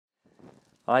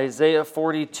Isaiah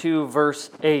 42, verse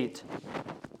 8.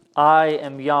 I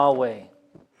am Yahweh.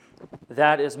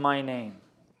 That is my name.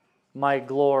 My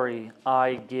glory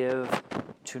I give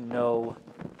to no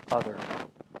other.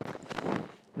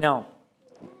 Now,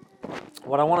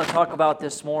 what I want to talk about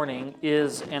this morning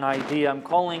is an idea. I'm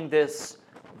calling this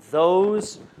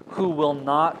those who will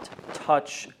not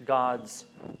touch God's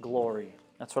glory.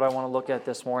 That's what I want to look at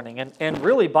this morning. And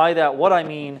really by that, what I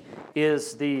mean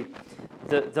is the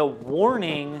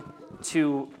warning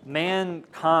to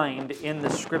mankind in the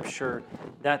Scripture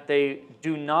that they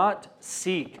do not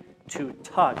seek to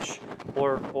touch,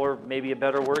 or maybe a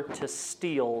better word, to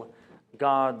steal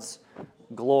God's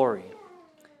glory.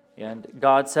 And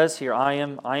God says here, I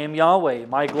am Yahweh,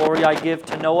 my glory I give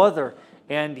to no other.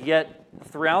 And yet,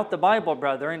 throughout the Bible,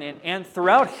 brethren, and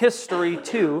throughout history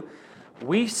too,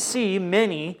 we see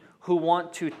many who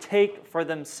want to take for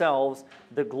themselves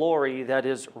the glory that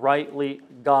is rightly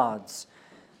God's.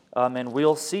 And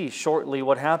we'll see shortly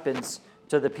what happens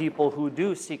to the people who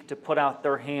do seek to put out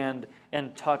their hand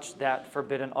and touch that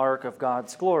forbidden ark of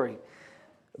God's glory.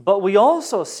 But we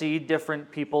also see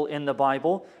different people in the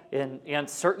Bible, and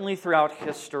certainly throughout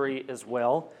history as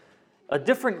well, a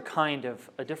different kind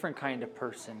of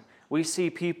person. We see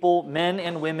people, men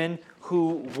and women,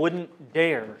 who wouldn't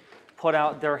dare put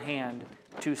out their hand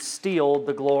to steal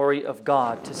the glory of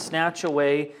God, to snatch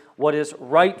away what is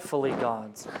rightfully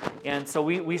God's. And so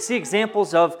we see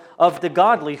examples of the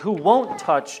godly who won't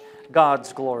touch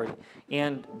God's glory.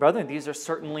 And brethren, these are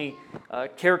certainly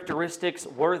characteristics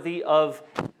worthy of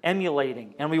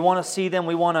emulating. And we want to see them,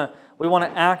 we want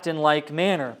to act in like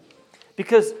manner.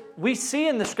 Because we see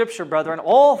in the Scripture, brethren,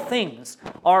 all things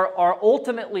are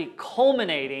ultimately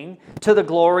culminating to the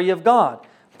glory of God.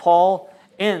 Paul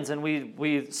ends, and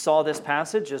we saw this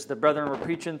passage as the brethren were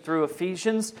preaching through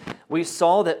Ephesians. We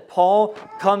saw that Paul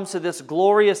comes to this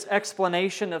glorious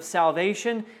explanation of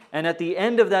salvation, and at the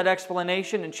end of that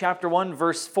explanation in chapter 1,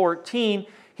 verse 14,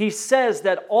 he says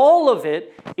that all of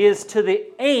it is to the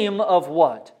aim of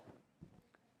what?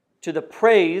 To the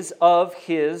praise of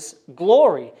His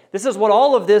glory. This is what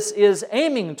all of this is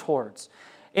aiming towards.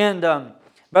 And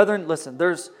brethren, listen,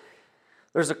 there's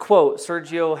a quote.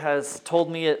 Sergio has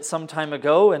told me it some time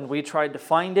ago, and we tried to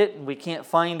find it, and we can't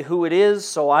find who it is,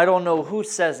 so I don't know who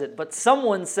says it, but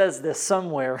someone says this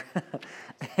somewhere.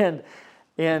 and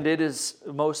it is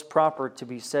most proper to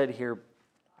be said here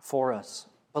for us.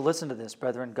 But listen to this,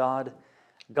 brethren. God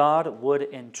would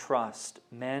entrust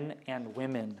men and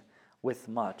women with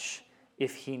much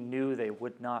if He knew they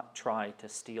would not try to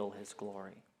steal His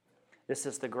glory. This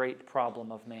is the great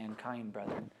problem of mankind,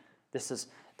 brethren. This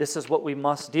is what we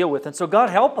must deal with. And so God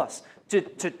help us to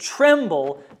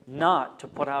tremble, not to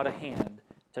put out a hand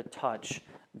to touch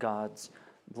God's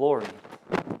glory.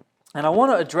 And I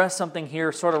want to address something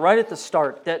here sort of right at the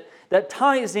start that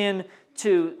ties in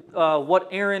to what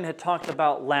Aaron had talked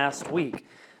about last week.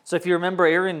 So if you remember,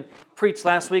 Aaron preached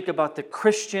last week about the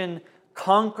Christian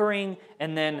conquering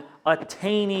and then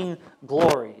attaining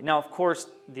glory. Now, of course,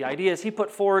 the ideas he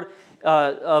put forward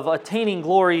of attaining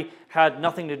glory had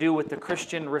nothing to do with the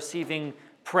Christian receiving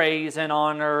praise and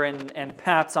honor and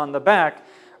pats on the back.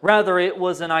 Rather, it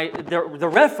was the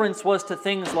reference was to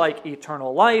things like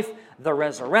eternal life, the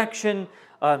resurrection,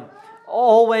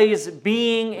 always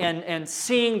being and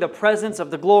seeing the presence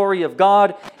of the glory of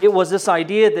God. It was this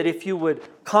idea that if you would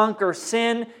conquer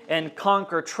sin and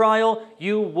conquer trial,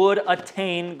 you would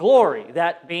attain glory.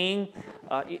 That being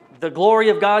the glory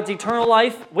of God's eternal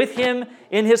life with Him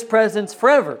in His presence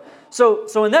forever.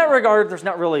 So in that regard, there's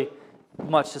not really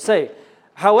much to say.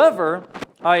 However,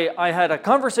 I had a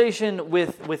conversation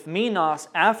with Minos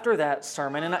after that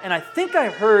sermon, and I think I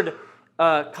heard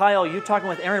Kyle, you talking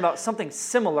with Aaron about something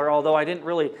similar, although I didn't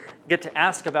really get to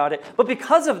ask about it. But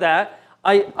because of that,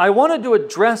 I wanted to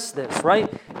address this,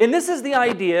 right? And this is the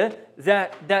idea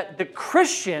that the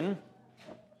Christian,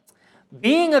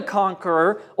 being a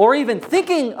conqueror, or even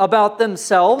thinking about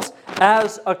themselves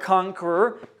as a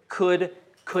conqueror,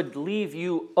 could leave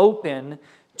you open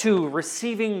to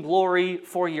receiving glory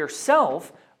for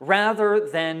yourself rather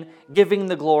than giving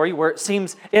the glory where it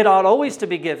seems it ought always to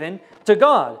be given to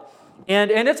God.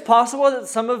 And it's possible that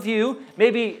some of you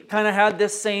maybe kind of had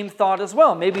this same thought as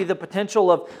well. Maybe the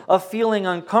potential of feeling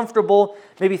uncomfortable,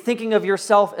 maybe thinking of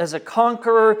yourself as a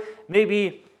conqueror.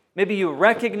 Maybe you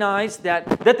recognize that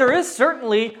there is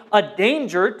certainly a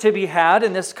danger to be had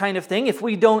in this kind of thing if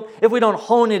we don't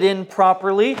hone it in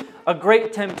properly. A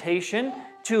great temptation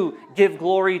to give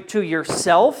glory to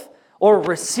yourself or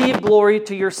receive glory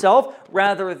to yourself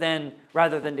rather than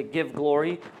to give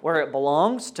glory where it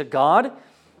belongs to God.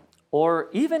 Or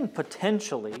even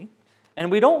potentially, And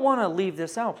we don't want to leave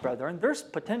this out, brethren. There's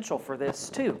potential for this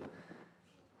too.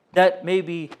 That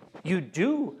maybe you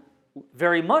do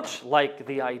very much like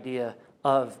the idea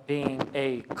of being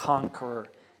a conqueror,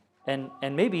 and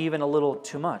maybe even a little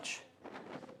too much.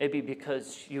 Maybe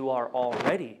because you are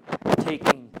already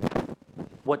taking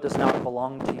what does not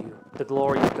belong to you, the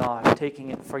glory of God,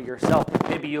 taking it for yourself.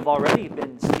 Maybe you've already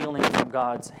been stealing from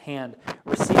God's hand,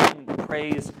 receiving the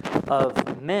praise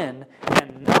of men,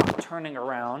 and not turning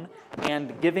around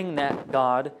and giving that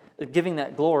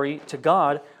glory to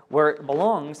God where it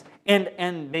belongs.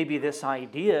 And maybe this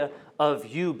idea of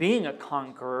you being a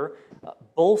conqueror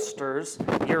bolsters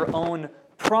your own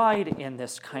pride in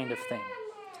this kind of thing.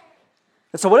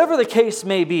 And so whatever the case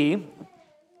may be,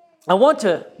 I want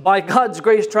to, by God's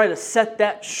grace, try to set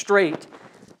that straight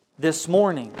this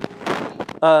morning.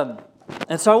 And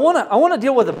so I want to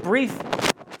deal with a brief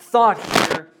thought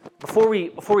here before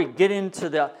we get into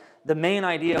the main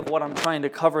idea of what I'm trying to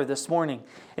cover this morning.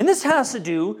 And this has to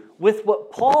do with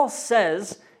what Paul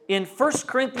says in 1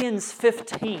 Corinthians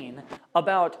 15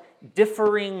 about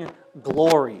differing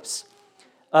glories.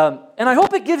 And I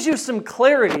hope it gives you some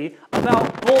clarity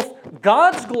about both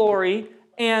God's glory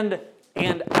and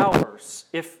ours,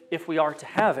 if we are to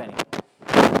have any.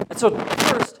 And so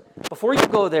first, before you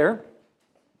go there,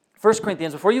 1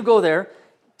 Corinthians, before you go there,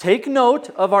 take note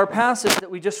of our passage that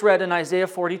we just read in Isaiah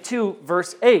 42,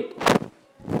 verse 8.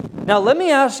 Now let me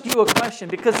ask you a question,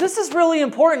 because this is really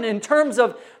important in terms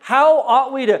of how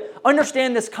ought we to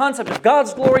understand this concept of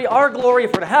God's glory, our glory,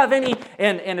 if we're to have any,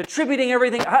 and attributing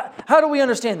everything. How do we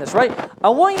understand this, right? I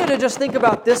want you to just think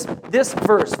about this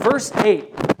verse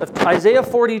 8 of Isaiah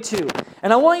 42.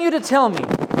 And I want you to tell me,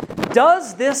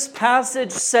 does this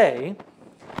passage say,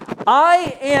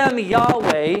 I am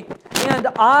Yahweh, and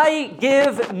I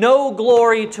give no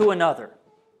glory to another?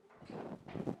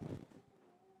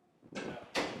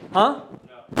 Huh?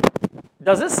 No.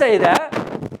 Does it say that?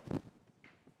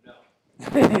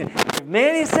 No.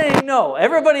 Manny's saying no.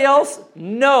 Everybody else,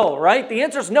 no, right? The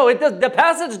answer is no. The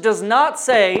passage does not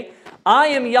say, I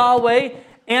am Yahweh,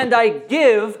 and I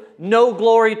give no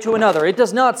glory to another. It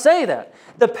does not say that.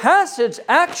 The passage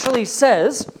actually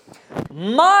says,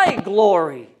 my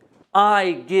glory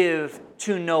I give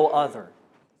to no other.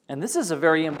 And this is a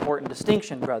very important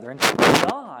distinction, brethren.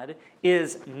 God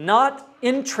is not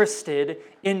interested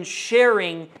in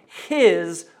sharing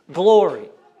His glory.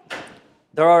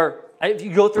 If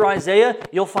you go through Isaiah,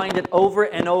 you'll find it over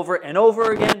and over and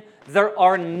over again. There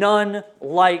are none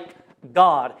like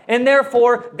God. And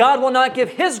therefore, God will not give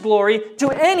His glory to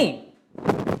any.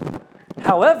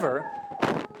 However,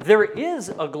 there is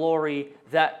a glory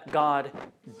that God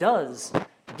does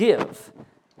give.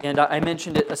 And I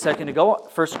mentioned it a second ago,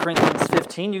 1 Corinthians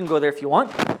 15. You can go there if you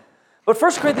want. But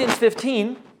 1 Corinthians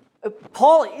 15,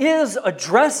 Paul is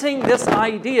addressing this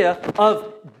idea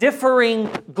of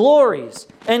differing glories.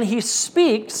 And he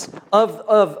speaks of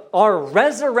our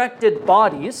resurrected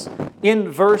bodies in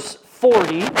verse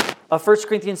 40 of 1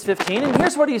 Corinthians 15. And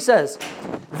here's what he says.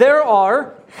 There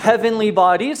are heavenly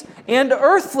bodies and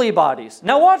earthly bodies.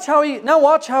 Now watch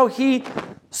how he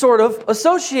sort of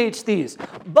associates these.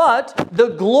 But the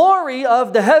glory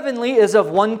of the heavenly is of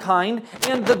one kind,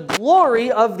 and the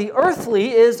glory of the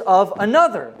earthly is of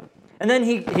another. And then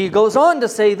he goes on to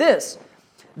say this.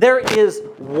 There is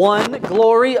one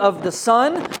glory of the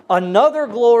sun, another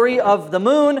glory of the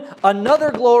moon, another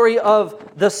glory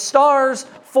of the stars,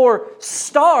 for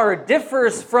star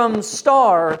differs from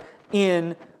star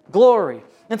in glory.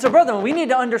 And so, brethren, we need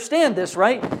to understand this,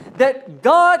 right? That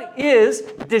God is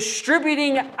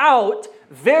distributing out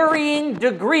varying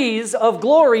degrees of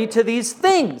glory to these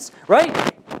things,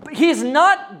 right? He's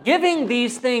not giving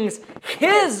these things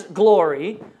His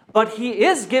glory, but He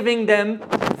is giving them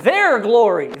their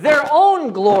glory, their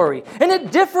own glory. And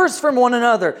it differs from one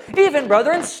another. Even,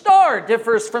 brethren, star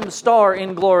differs from star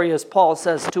in glory, as Paul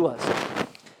says to us.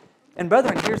 And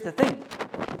brethren, here's the thing.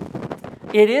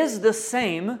 It is the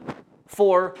same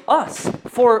for us,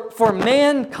 for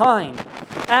mankind,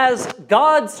 as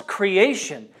God's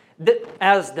creation,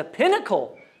 as the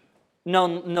pinnacle,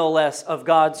 no less, of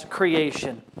God's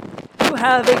creation. You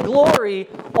have a glory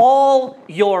all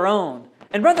your own.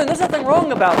 And brethren, there's nothing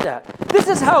wrong about that. This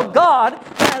is how God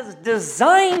has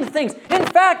designed things. In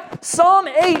fact, Psalm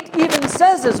 8 even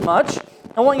says as much.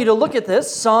 I want you to look at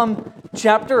this, Psalm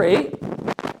chapter 8.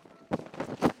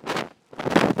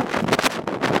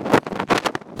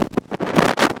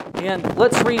 And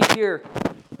let's read here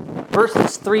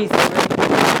verses 3 through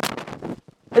 8.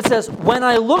 It says, when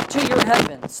I look to your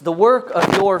heavens, the work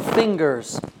of your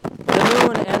fingers, the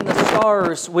moon and the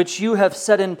stars which you have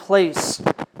set in place,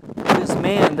 it is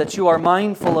man that you are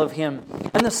mindful of him,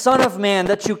 and the Son of Man,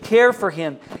 that you care for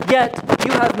him. Yet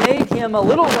you have made him a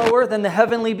little lower than the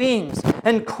heavenly beings,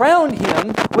 and crowned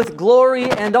him with glory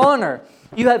and honor.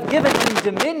 You have given him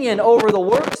dominion over the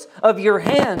works of your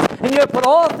hands, and you have put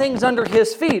all things under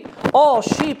his feet, all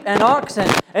sheep and oxen,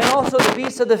 and also the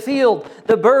beasts of the field,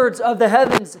 the birds of the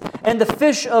heavens, and the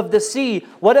fish of the sea,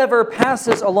 whatever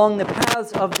passes along the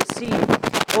paths of the sea.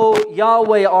 O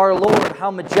Yahweh our Lord, how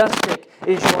majestic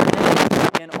is your name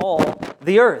in all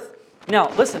the earth. Now,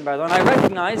 listen, brethren, I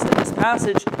recognize that this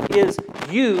passage is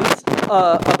used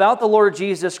about the Lord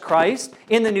Jesus Christ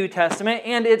in the New Testament,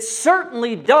 and it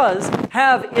certainly does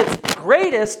have its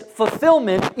greatest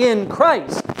fulfillment in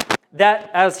Christ.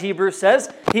 That, as Hebrews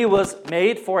says, he was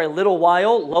made for a little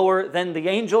while lower than the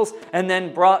angels and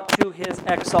then brought to his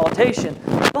exaltation.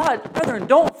 But, brethren,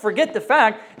 don't forget the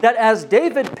fact that as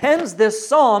David pens this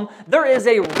psalm, there is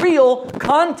a real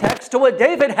context to what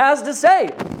David has to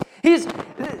say.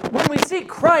 When we see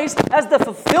Christ as the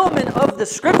fulfillment of the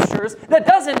Scriptures, that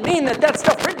doesn't mean that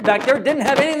stuff written back there didn't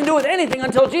have anything to do with anything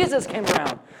until Jesus came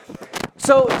around.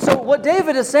 So what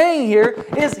David is saying here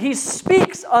is he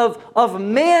speaks of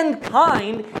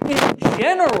mankind in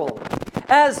general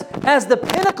as the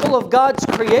pinnacle of God's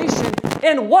creation,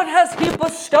 and what has he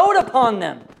bestowed upon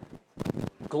them?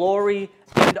 Glory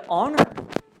and honor.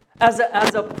 As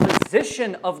a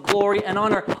position of glory and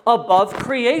honor above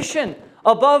creation,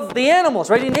 above the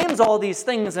animals, right? He names all these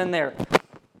things in there.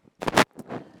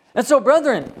 And so,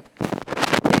 brethren,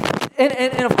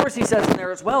 and of course he says in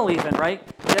there as well even, right,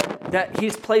 that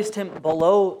he's placed him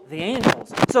below the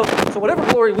angels. So whatever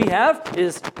glory we have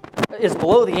is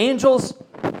below the angels.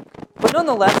 But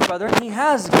nonetheless, brethren, he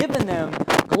has given them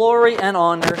glory and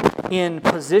honor in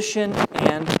position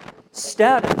and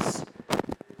status.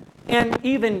 And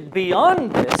even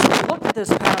beyond this, we looked at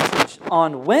this passage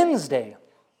on Wednesday.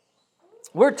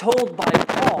 We're told by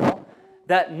Paul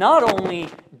that not only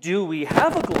do we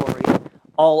have a glory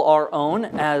all our own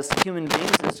as human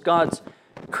beings, as God's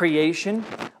creation,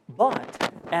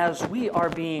 but as we are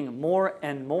being more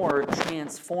and more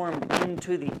transformed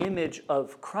into the image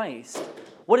of Christ,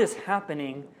 what is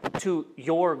happening to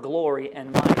your glory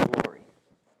and my glory?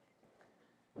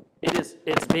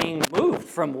 It's being moved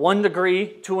from one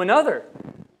degree to another,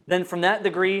 then from that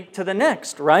degree to the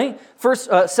next, right?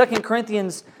 2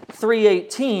 Corinthians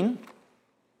 3:18.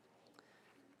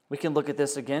 We can look at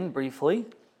this again briefly.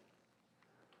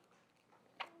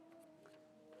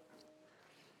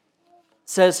 It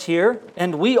says here,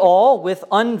 "And we all, with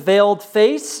unveiled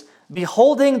face,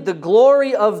 beholding the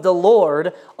glory of the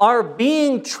Lord, are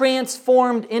being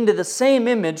transformed into the same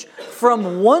image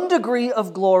from one degree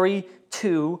of glory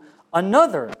to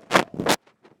another."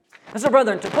 And so,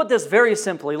 brethren, to put this very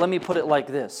simply, let me put it like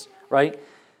this, right?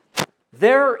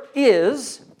 There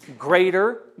is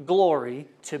greater glory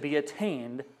to be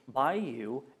attained by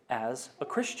you as a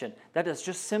Christian. That is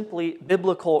just simply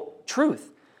biblical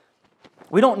truth.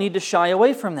 We don't need to shy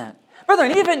away from that.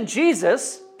 Brethren, even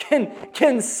Jesus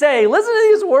can say, listen to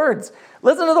these words.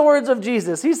 Listen to the words of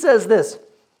Jesus. He says this,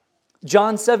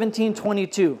 John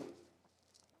 17:22.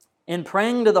 In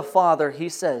praying to the Father, he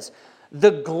says,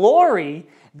 "The glory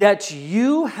that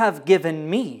you have given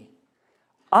me,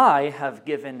 I have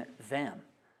given them."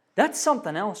 That's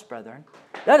something else, brethren.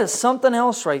 That is something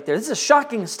else right there. This is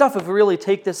shocking stuff if we really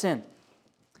take this in.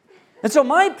 And so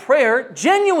my prayer,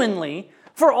 genuinely,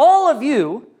 for all of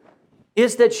you,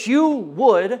 is that you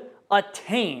would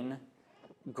attain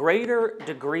greater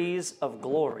degrees of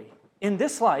glory in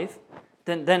this life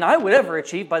than I would ever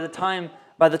achieve by the time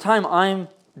I'm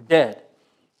dead.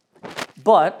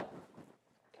 But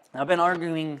I've been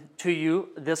arguing to you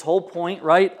this whole point,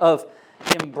 right, of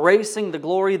embracing the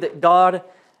glory that God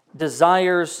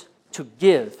desires to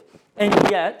give. And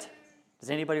yet, does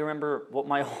anybody remember what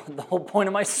the whole point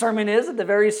of my sermon is at the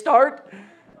very start?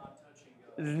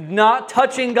 Not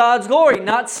touching God's glory,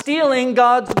 not stealing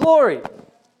God's glory.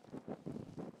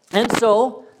 And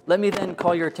so, let me then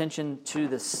call your attention to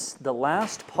the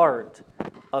last part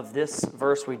of this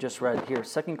verse we just read here,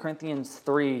 2 Corinthians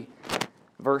 3,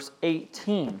 verse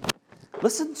 18.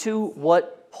 Listen to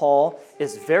what Paul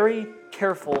is very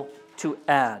careful to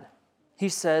add. He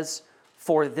says,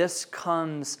 "For this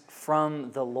comes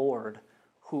from the Lord,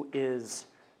 who is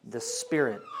the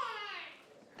Spirit."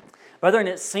 Brethren,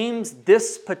 it seems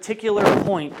this particular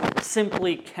point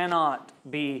simply cannot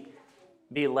be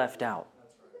left out.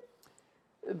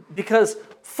 Because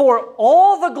for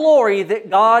all the glory that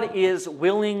God is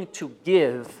willing to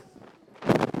give,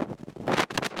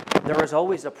 there is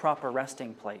always a proper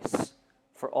resting place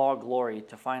for all glory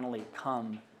to finally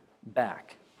come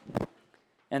back.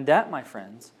 And that, my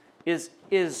friends, is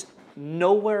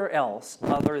nowhere else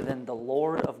other than the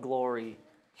Lord of glory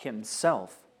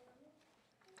himself.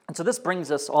 And so this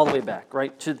brings us all the way back,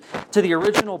 right, to the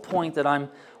original point that I'm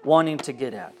wanting to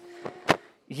get at.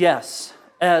 Yes,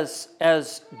 as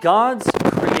God's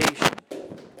creation,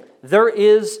 there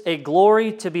is a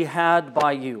glory to be had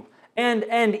by you,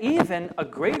 and even a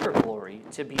greater glory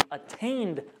to be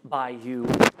attained by you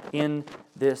in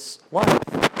this life,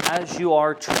 as you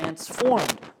are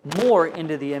transformed more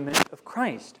into the image of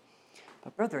Christ.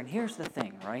 But brethren, here's the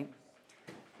thing, right?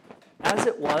 As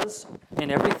it was in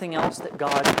everything else that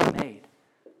God had made,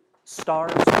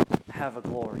 stars have a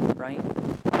glory, right?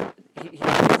 He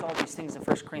has all these things in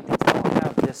 1 Corinthians. They all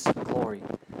have this glory.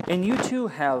 And you too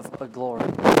have a glory.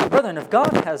 Brethren, if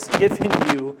God has given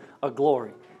you a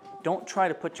glory, don't try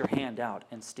to put your hand out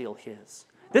and steal His.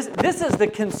 This is the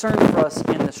concern for us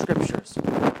in the Scriptures.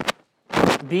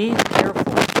 Be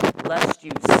careful lest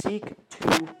you seek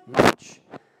too much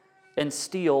and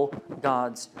steal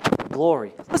God's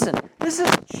glory. Listen, this is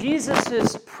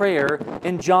Jesus' prayer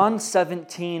in John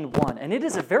 17:1, and it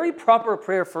is a very proper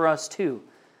prayer for us too.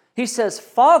 He says,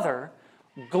 Father,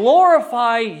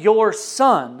 glorify your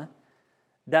Son,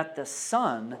 that the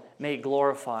Son may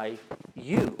glorify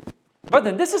you.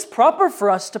 Brethren, this is proper for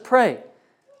us to pray.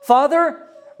 Father,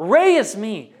 raise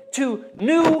me to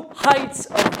new heights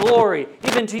of glory,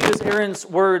 even to use Aaron's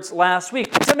words last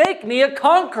week, to make me a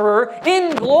conqueror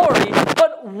in glory.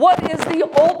 But what is the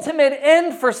ultimate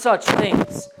end for such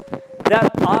things?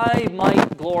 That I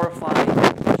might glorify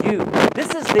you.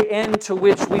 This is the end to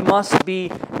which we must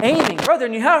be aiming.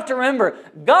 Brethren, you have to remember,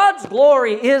 God's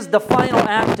glory is the final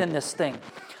act in this thing.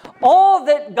 All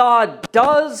that God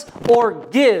does or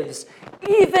gives,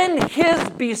 even His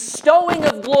bestowing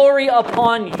of glory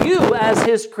upon you as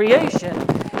His creation,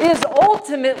 is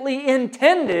ultimately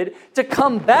intended to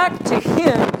come back to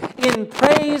Him in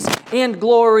praise and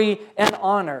glory and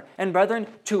honor. And brethren,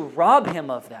 to rob Him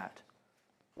of that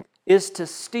is to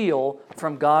steal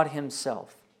from God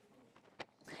Himself.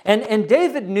 And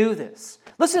David knew this.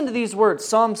 Listen to these words,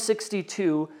 Psalm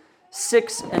 62,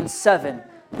 6 and 7.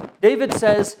 David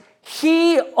says,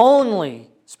 He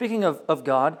only, speaking of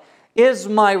God, is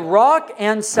my rock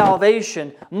and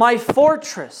salvation, my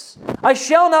fortress. I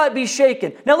shall not be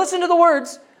shaken. Now listen to the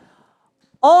words.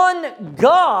 On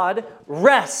God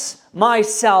rests my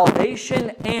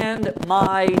salvation and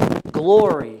my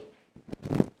glory.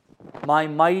 My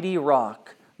mighty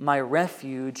rock, my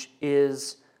refuge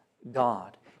is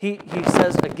God. He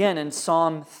says again in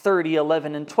Psalm 30,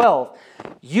 11 and 12,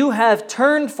 You have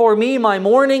turned for me my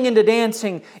mourning into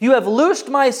dancing. You have loosed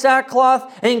my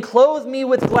sackcloth and clothed me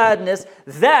with gladness,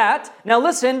 that, now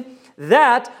listen,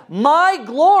 that my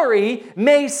glory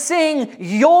may sing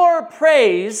your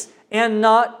praise and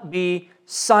not be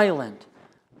silent.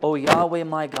 O Yahweh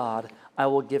my God, I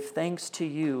will give thanks to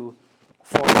you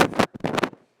forever.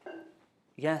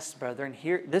 Yes, brethren,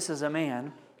 here this is a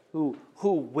man who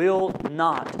will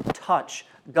not touch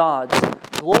God's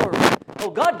glory. Oh,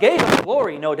 God gave him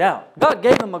glory, no doubt. God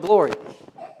gave him a glory.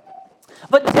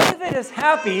 But David is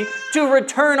happy to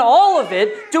return all of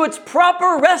it to its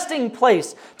proper resting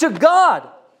place, to God.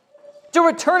 To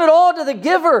return it all to the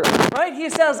giver, right? He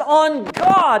says, on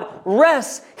God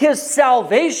rests His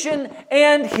salvation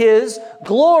and His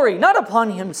glory, not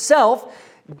upon himself.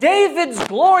 David's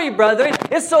glory, brethren,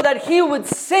 is so that he would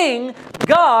sing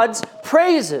God's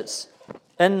praises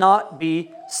and not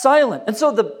be silent. And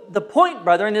so the point,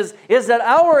 brethren, is that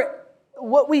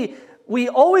we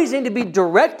always need to be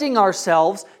directing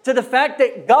ourselves to the fact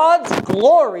that God's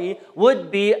glory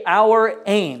would be our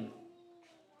aim.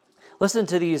 Listen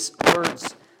to these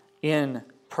words in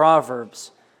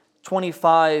Proverbs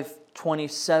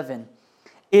 25:27.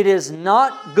 It is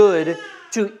not good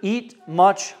to eat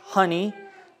much honey,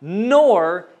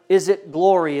 nor is it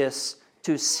glorious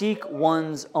to seek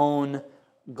one's own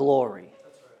glory.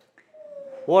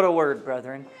 What a word,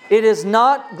 brethren. It is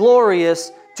not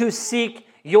glorious to seek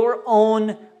your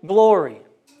own glory.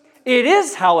 It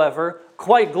is, however,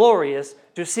 quite glorious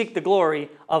to seek the glory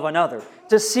of another,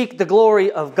 to seek the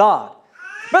glory of God.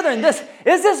 Brethren, is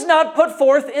this not put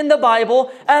forth in the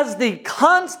Bible as the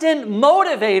constant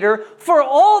motivator for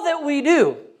all that we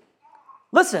do?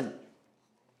 Listen,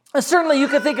 certainly you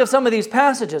could think of some of these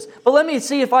passages, but let me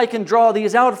see if I can draw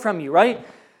these out from you, right?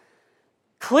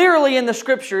 Clearly in the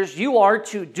Scriptures, you are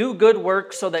to do good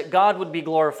works so that God would be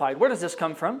glorified. Where does this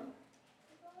come from?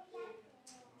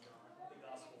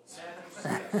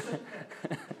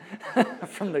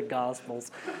 From the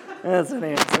Gospels. That's an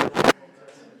answer.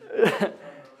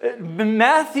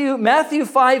 Matthew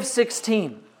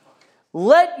 5:16.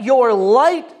 Let your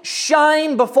light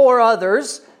shine before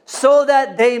others so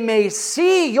that they may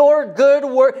see your good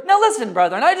work. Now listen,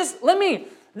 brethren,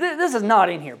 this is not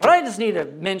in here, but I just need to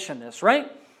mention this,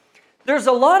 right? There's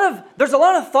a lot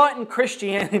of thought in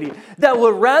Christianity that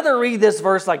would rather read this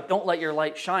verse like, don't let your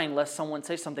light shine lest someone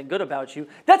say something good about you.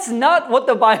 That's not what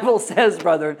the Bible says,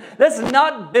 brethren. That's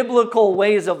not biblical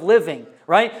ways of living,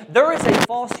 right? There is a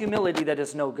false humility that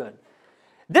is no good.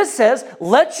 This says,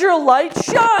 let your light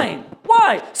shine.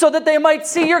 Why? So that they might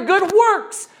see your good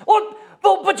works. Well,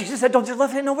 but Jesus said, don't your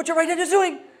left hand know what your right hand is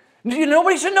doing?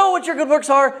 Nobody should know what your good works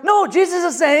are. No, Jesus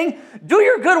is saying, do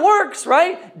your good works,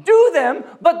 right? Do them,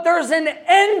 but there's an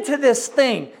end to this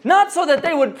thing. Not so that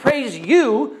they would praise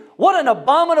you. What an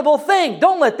abominable thing.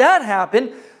 Don't let that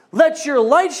happen. Let your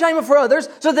light shine before others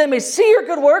so they may see your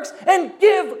good works and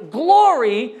give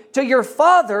glory to your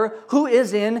Father who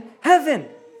is in heaven.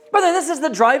 Brother, this is the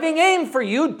driving aim for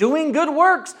you, doing good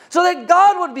works so that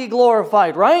God would be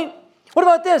glorified, right? What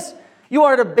about this? You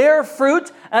are to bear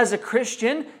fruit as a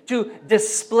Christian, to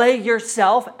display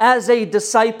yourself as a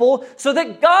disciple so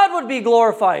that God would be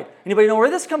glorified. Anybody know where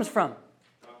this comes from?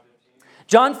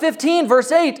 John 15,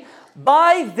 verse 8.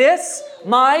 By this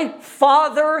my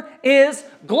Father is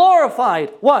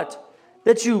glorified. What?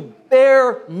 That you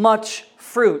bear much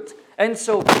fruit, and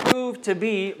so prove to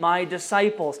be my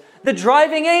disciples. The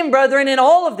driving aim, brethren, in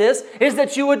all of this is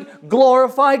that you would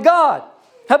glorify God.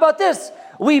 How about this?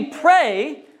 We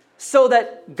pray so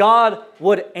that God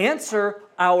would answer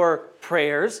our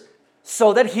prayers,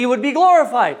 so that He would be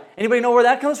glorified. Anybody know where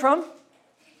that comes from?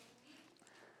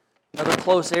 Another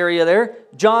close area there.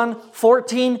 John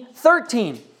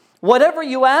 14:13. Whatever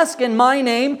you ask in my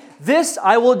name, this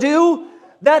I will do,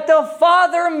 that the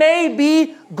Father may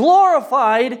be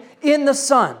glorified in the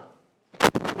Son.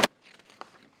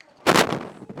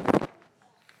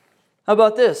 How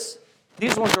about this?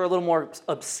 These ones are a little more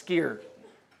obscure.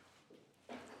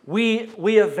 We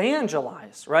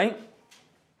evangelize, right?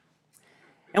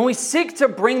 And we seek to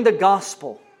bring the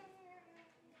gospel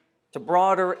to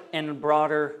broader and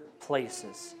broader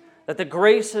places. That the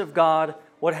grace of God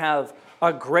would have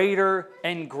a greater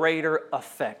and greater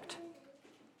effect.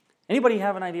 Anybody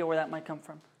have an idea where that might come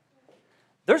from?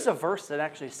 There's a verse that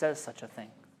actually says such a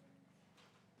thing.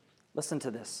 Listen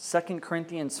to this. 2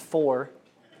 Corinthians 4,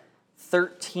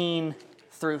 13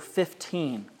 through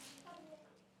 15.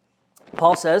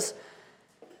 Paul says,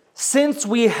 since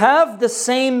we have the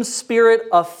same spirit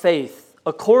of faith,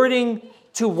 according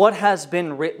to what has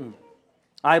been written,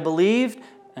 I believed,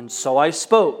 and so I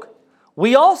spoke.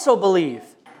 We also believe,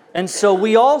 and so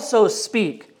we also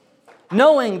speak,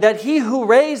 knowing that He who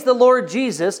raised the Lord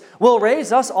Jesus will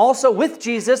raise us also with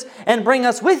Jesus and bring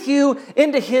us with you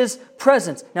into His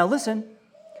presence. Now listen,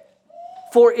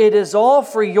 for it is all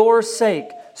for your sake,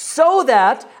 so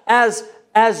that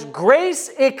as grace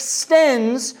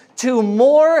extends to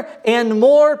more and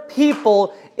more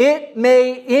people, it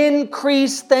may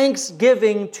increase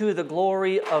thanksgiving to the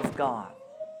glory of God.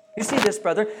 You see this,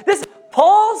 brother?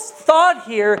 Paul's thought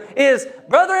here is,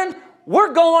 brethren,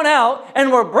 we're going out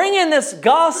and we're bringing this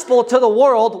gospel to the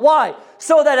world. Why?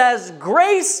 So that as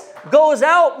grace goes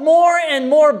out more and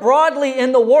more broadly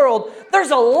in the world,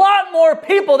 there's a lot more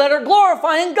people that are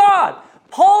glorifying God.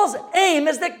 Paul's aim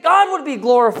is that God would be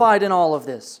glorified in all of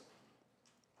this.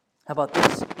 How about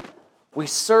this? We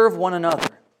serve one another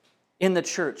in the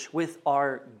church with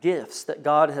our gifts that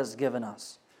God has given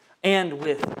us, and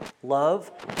with love,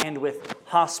 and with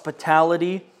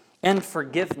hospitality, and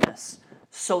forgiveness,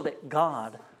 so that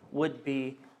God would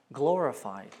be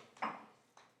glorified.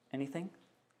 Anything?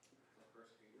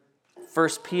 1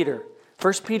 Peter.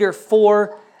 1 Peter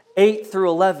 4, 8 through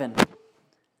 11.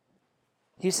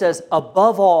 He says,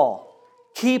 above all,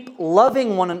 keep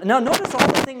loving one another. Now notice all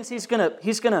the things he's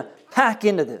gonna pack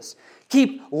into this.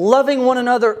 Keep loving one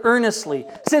another earnestly,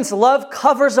 since love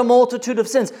covers a multitude of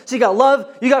sins. So you got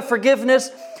love, you got forgiveness.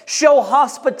 Show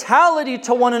hospitality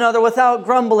to one another without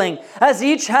grumbling. As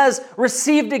each has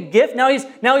received a gift, now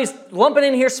he's lumping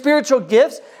in here spiritual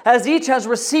gifts. As each has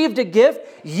received a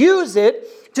gift, use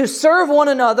it to serve one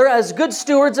another as good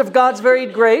stewards of God's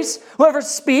varied grace. Whoever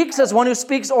speaks as one who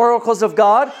speaks oracles of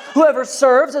God. Whoever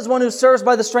serves as one who serves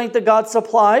by the strength that God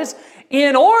supplies.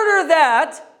 In order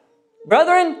that,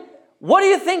 brethren, what do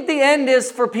you think the end is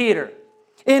for Peter?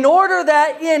 In order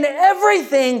that in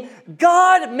everything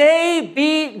God may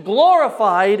be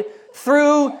glorified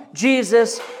through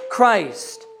Jesus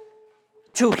Christ.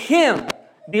 To Him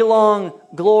belong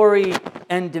glory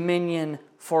and dominion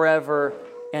forever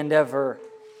and ever.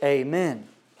 Amen.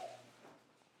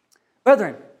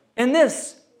 Brethren, in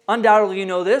this, undoubtedly you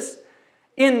know this,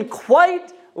 in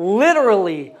quite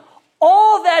literally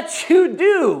all that you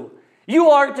do,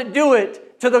 you are to do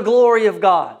it to the glory of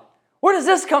God. Where does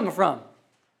this come from?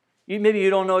 Maybe you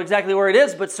don't know exactly where it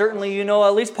is, but certainly you know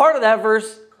at least part of that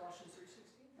verse.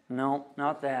 No,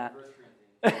 not that.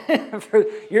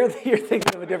 You're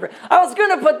thinking of a different... I was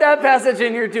going to put that passage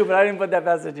in here too, but I didn't put that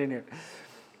passage in here.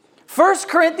 1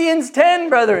 Corinthians 10,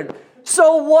 brethren.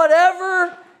 So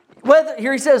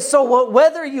here he says, so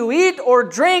whether you eat or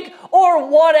drink or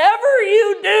whatever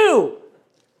you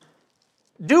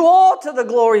do all to the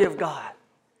glory of God.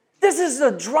 This is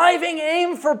the driving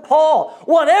aim for Paul.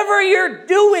 Whatever you're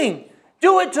doing,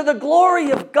 do it to the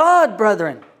glory of God,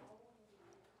 brethren.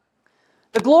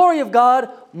 The glory of God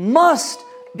must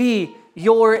be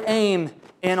your aim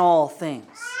in all things.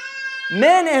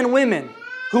 Men and women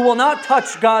who will not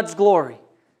touch God's glory,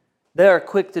 they are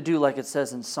quick to do like it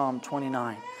says in Psalm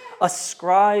 29.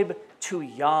 Ascribe to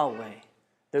Yahweh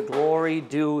the glory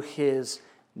due His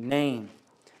name.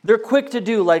 They're quick to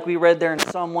do like we read there in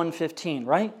Psalm 115,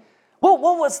 right? What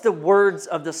was the words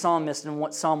of the psalmist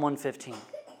in Psalm 115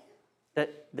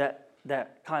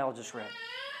 that Kyle just read?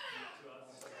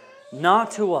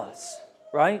 Not to us,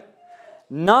 right?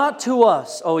 Not to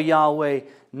us, O Yahweh,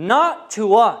 not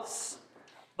to us,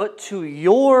 but to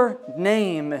your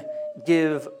name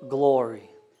give glory.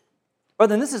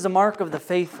 Brethren, this is a mark of the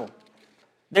faithful.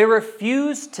 They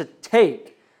refuse to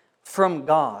take from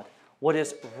God what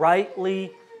is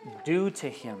rightly due to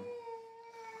Him.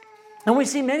 And we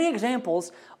see many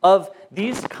examples of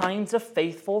these kinds of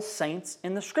faithful saints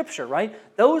in the Scripture, right?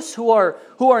 Those who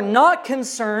are not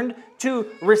concerned to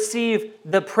receive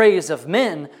the praise of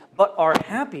men, but are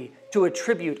happy to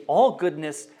attribute all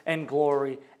goodness and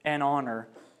glory and honor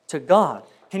to God.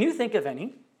 Can you think of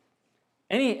any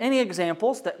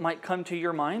examples that might come to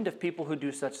your mind of people who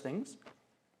do such things?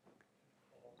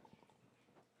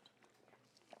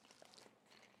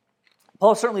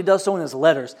 Paul certainly does so in his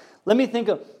letters. Let me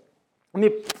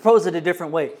propose it a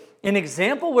different way. An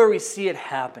example where we see it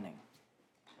happening.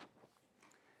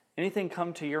 Anything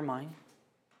come to your mind?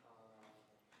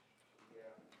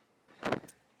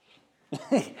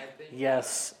 Yeah.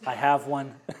 Yes, I have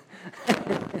one. I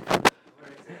think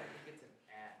it's an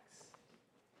axe.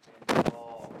 And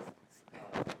Paul,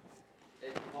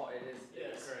 it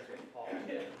is correct. Paul.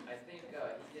 I think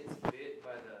he gets bit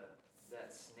by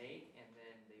that snake, and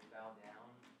then they bow down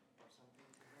or something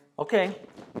to him. Okay.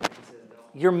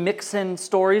 You're mixing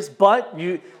stories, but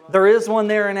there is one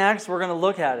there in Acts. We're going to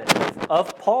look at it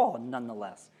of Paul,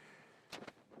 nonetheless.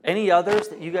 Any others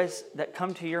that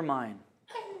come to your mind?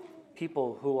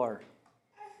 People who are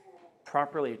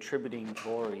properly attributing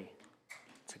glory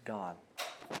to God.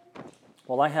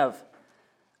 Well, I have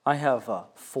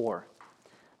 4.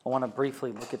 I want to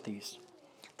briefly look at these.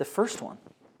 The first one,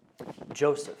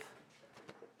 Joseph.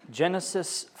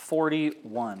 Genesis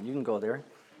 41. You can go there.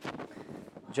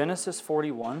 Genesis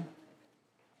 41.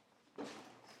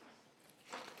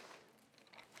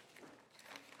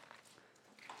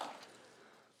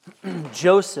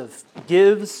 Joseph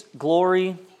gives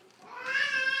glory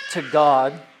to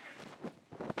God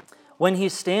when he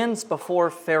stands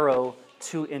before Pharaoh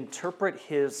to interpret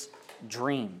his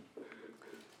dream.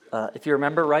 If you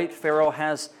remember right, Pharaoh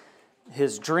has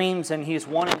his dreams and he's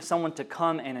wanting someone to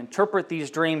come and interpret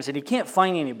these dreams, and he can't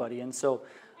find anybody. And so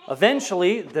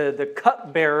eventually the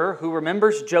cupbearer who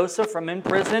remembers Joseph from in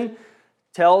prison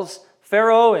tells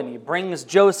Pharaoh, and he brings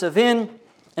Joseph in.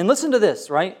 And listen to this,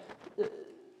 right?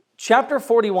 Chapter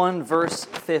 41, verse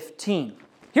 15.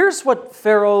 Here's what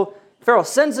Pharaoh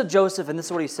sends to Joseph, and this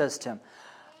is what he says to him.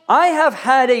 I have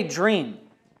had a dream,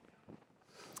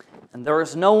 and there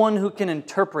is no one who can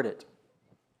interpret it.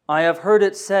 I have heard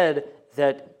it said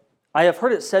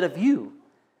of you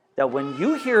that when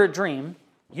you hear a dream,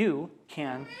 you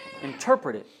can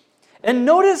interpret it. And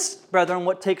notice, brethren,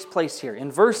 what takes place here.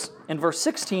 In verse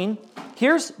 16,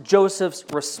 here's Joseph's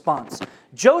response.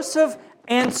 Joseph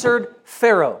answered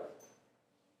Pharaoh.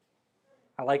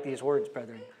 I like these words,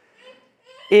 brethren.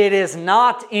 It is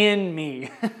not in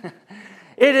me.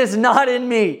 It is not in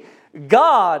me.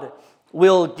 God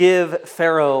will give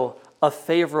Pharaoh a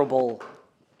favorable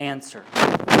answer.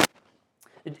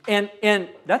 And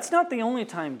that's not the only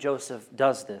time Joseph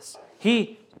does this.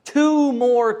 He 2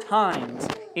 more times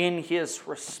in his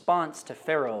response to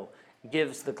Pharaoh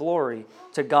gives the glory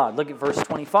to God. Look at verse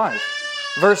 25.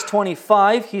 Verse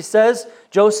 25, he says,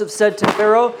 Joseph said to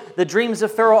Pharaoh, the dreams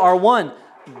of Pharaoh are one.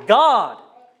 God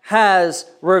has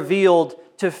revealed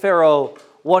to Pharaoh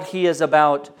what he is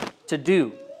about to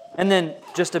do. And then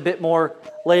just a bit more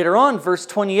later on, verse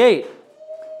 28,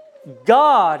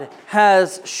 God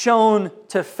has shown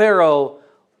to Pharaoh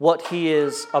what he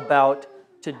is about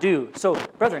to do. So,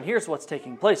 brethren, here's what's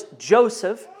taking place.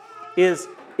 Joseph is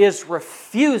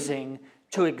refusing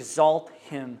to exalt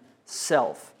himself.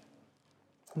 himself.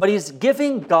 But he's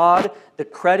giving God the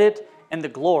credit and the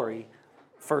glory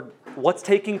for what's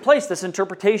taking place, this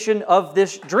interpretation of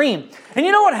this dream. And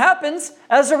you know what happens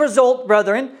as a result,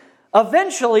 brethren?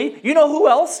 Eventually, you know who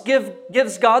else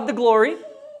gives God the glory?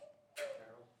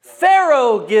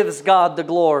 Pharaoh gives God the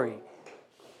glory.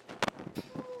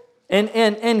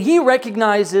 And he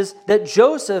recognizes that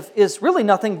Joseph is really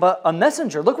nothing but a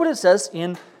messenger. Look what it says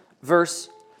in verse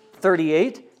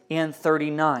 38 and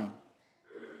 39.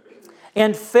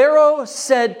 And Pharaoh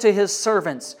said to his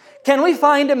servants, "Can we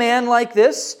find a man like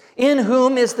this, in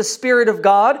whom is the Spirit of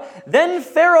God?" Then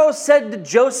Pharaoh said to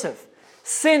Joseph,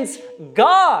 "Since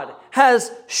God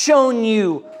has shown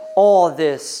you all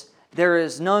this, there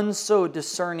is none so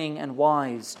discerning and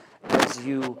wise as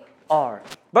you are."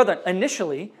 Brethren,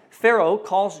 initially, Pharaoh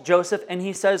calls Joseph and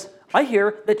he says, "I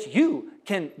hear that you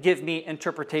can give me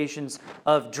interpretations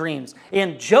of dreams."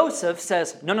 And Joseph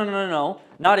says, No,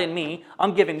 not in me.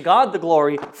 I'm giving God the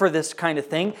glory for this kind of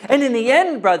thing. And in the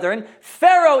end, brethren,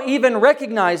 Pharaoh even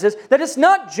recognizes that it's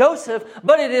not Joseph,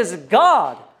 but it is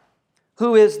God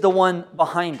who is the one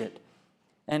behind it.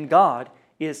 And God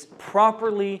is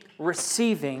properly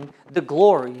receiving the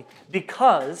glory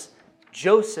because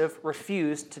Joseph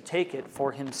refused to take it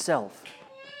for himself.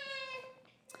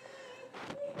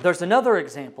 There's another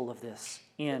example of this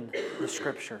in the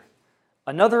Scripture.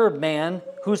 Another man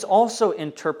who's also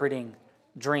interpreting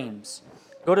dreams.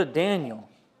 Go to Daniel.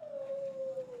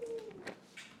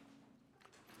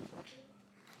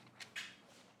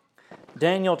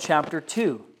 Daniel chapter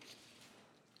 2.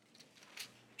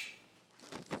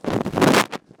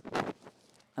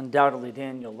 Undoubtedly,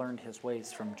 Daniel learned his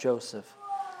ways from Joseph.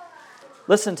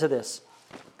 Listen to this.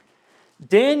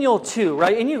 Daniel 2,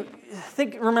 right? And you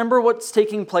remember what's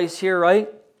taking place here,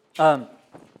 right?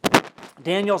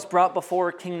 Daniel's brought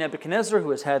before King Nebuchadnezzar, who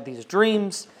has had these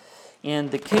dreams, and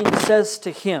the king says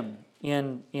to him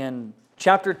in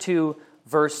chapter 2,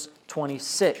 verse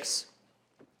 26,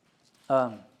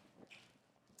 the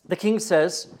king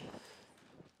says,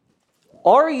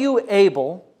 "Are you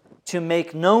able to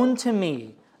make known to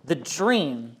me the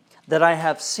dream that I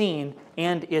have seen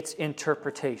and its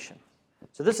interpretation?"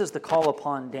 So this is the call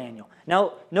upon Daniel.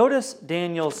 Now, notice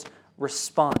Daniel's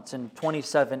response in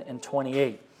 27 and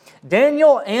 28.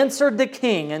 Daniel answered the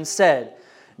king and said,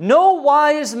 "No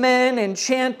wise men,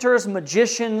 enchanters,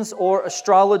 magicians, or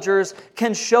astrologers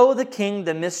can show the king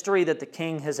the mystery that the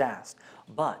king has asked.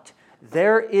 But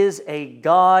there is a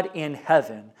God in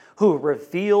heaven who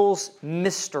reveals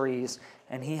mysteries,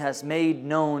 and he has made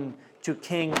known to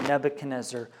King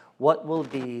Nebuchadnezzar what will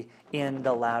be in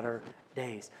the latter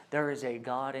days." There is a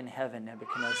God in heaven,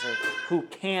 Nebuchadnezzar, who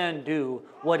can do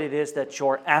what it is that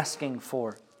you're asking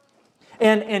for.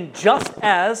 And just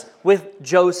as with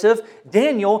Joseph,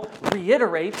 Daniel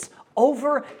reiterates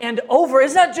over and over.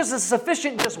 It's not just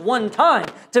sufficient just one time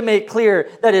to make clear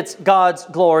that it's God's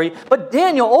glory, but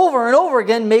Daniel over and over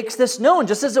again makes this known,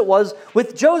 just as it was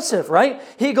with Joseph, right?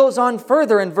 He goes on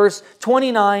further in verse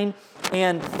 29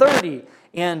 and 30.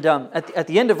 And at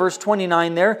the end of verse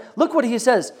 29 there, look what he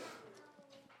says.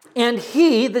 "And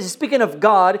he," this is speaking of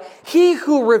God, "he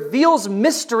who reveals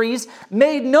mysteries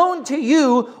made known to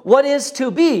you what is to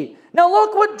be." Now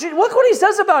look what he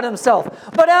says about himself.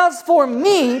 "But as for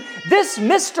me, this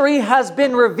mystery has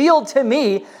been revealed to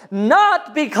me,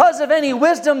 not because of any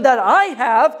wisdom that I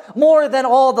have more than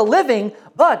all the living,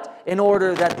 but in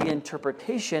order that the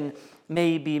interpretation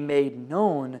may be made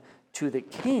known to the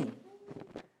king."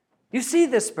 You see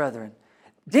this, brethren?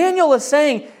 Daniel is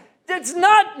saying, it's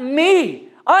not me.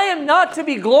 I am not to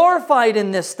be glorified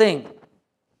in this thing.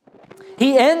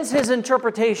 He ends his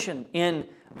interpretation in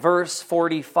verse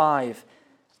 45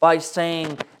 by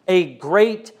saying, "A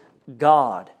great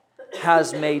God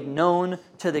has made known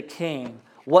to the king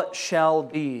what shall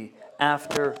be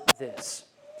after this."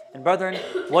 And brethren,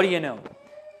 what do you know?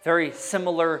 Very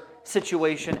similar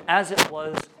situation as it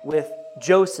was with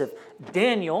Joseph.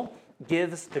 Daniel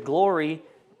gives the glory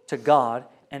to God,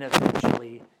 and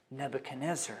eventually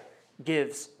Nebuchadnezzar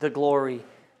gives the glory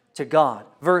to God.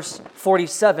 Verse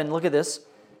 47, look at this.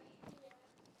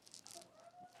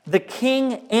 "The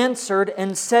king answered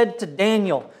and said to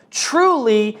Daniel,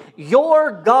 'Truly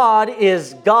your God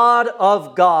is God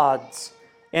of gods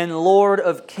and Lord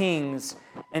of kings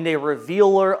and a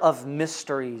revealer of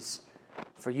mysteries,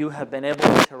 for you have been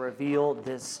able to reveal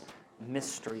this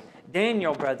mystery.'"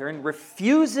 Daniel, brethren,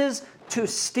 refuses to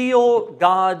steal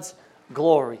God's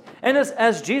glory. And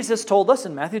as Jesus told us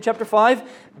in Matthew chapter 5,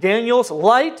 Daniel's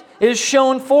light is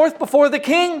shown forth before the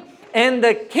king, and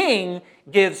the king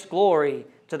gives glory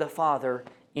to the Father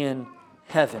in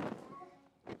heaven.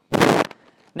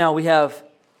 Now we have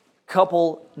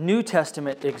couple New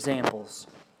Testament examples.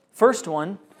 First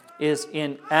one is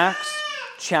in Acts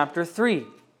chapter 3.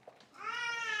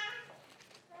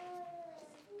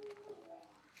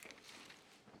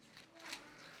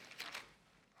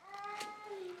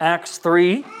 Acts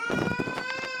 3.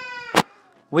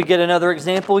 We get another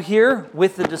example here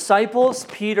with the disciples,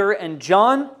 Peter and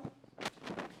John.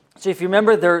 So if you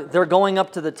remember, they're going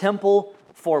up to the temple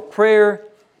for prayer,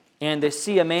 and they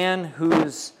see a man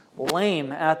who's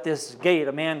lame at this gate,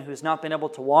 a man who's not been able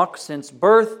to walk since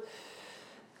birth.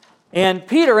 And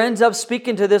Peter ends up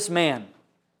speaking to this man,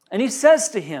 and he says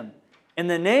to him, "In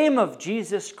the name of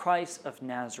Jesus Christ of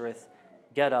Nazareth,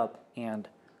 get up and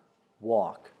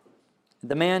walk."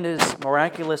 The man is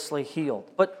miraculously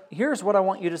healed. But here's what I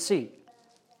want you to see.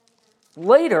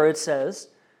 Later it says,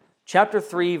 chapter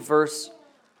 3, verse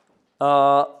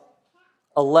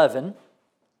 11,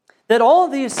 that all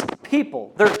these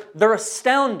people, they're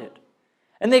astounded.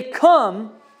 And they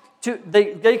come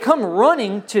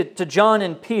running to John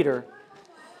and Peter.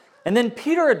 And then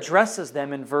Peter addresses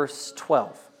them in verse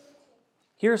 12.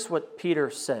 Here's what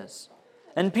Peter says.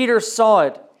 And Peter saw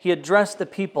it. He addressed the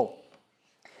people.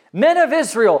 "Men of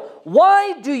Israel,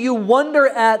 why do you wonder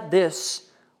at this,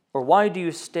 or why do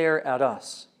you stare at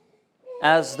us,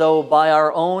 as though by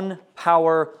our own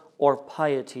power or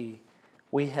piety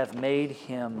we have made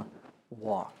him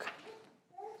walk?"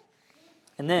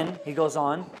 And then he goes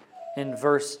on in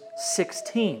verse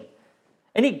 16.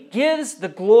 And he gives the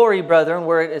glory, brethren,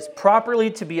 where it is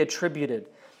properly to be attributed.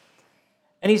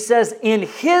 And he says, "In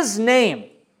his name,"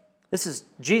 this is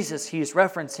Jesus he's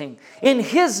referencing, "in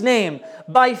his name,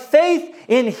 by faith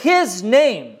in his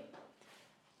name,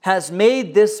 has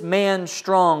made this man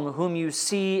strong whom you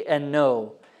see and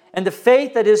know. And the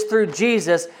faith that is through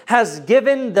Jesus has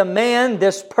given the man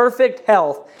this perfect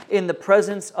health in the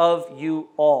presence of you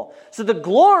all." So the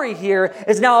glory here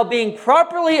is now being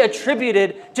properly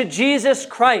attributed to Jesus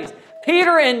Christ.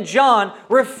 Peter and John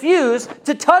refuse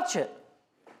to touch it.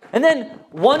 And then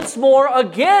once more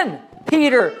again,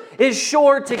 Peter is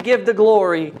sure to give the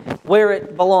glory where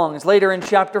it belongs. Later in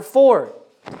chapter 4,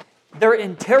 they're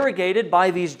interrogated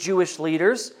by these Jewish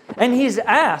leaders, and he's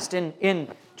asked in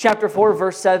chapter 4,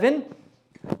 verse 7,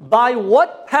 "By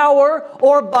what power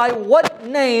or by what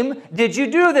name did you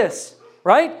do this?"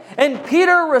 Right? And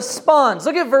Peter responds.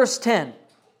 Look at verse 10.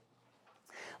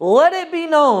 "Let it be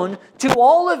known to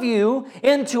all of you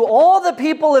and to all the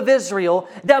people of Israel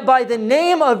that by the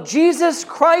name of Jesus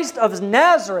Christ of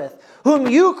Nazareth, whom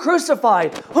you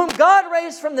crucified, whom God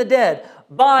raised from the dead,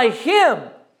 by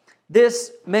him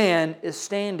this man is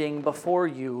standing before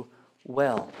you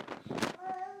well."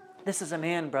 This is a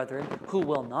man, brethren, who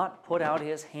will not put out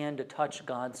his hand to touch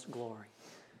God's glory.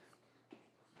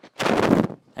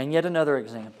 And yet another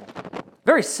example.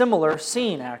 Very similar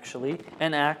scene, actually,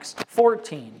 in Acts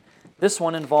 14. This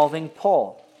one involving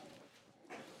Paul.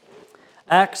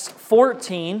 Acts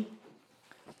 14,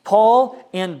 Paul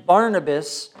and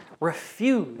Barnabas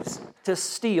refuse to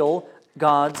steal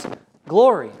God's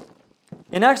glory.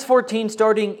 In Acts 14,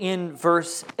 starting in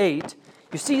verse 8,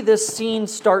 you see this scene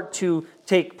start to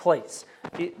take place.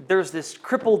 There's this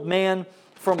crippled man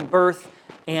from birth,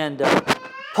 and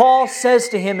Paul says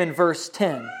to him in verse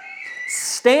 10,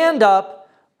 stand upright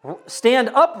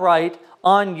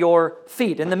on your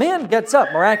feet. And the man gets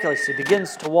up miraculously,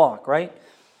 begins to walk, right?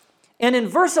 And in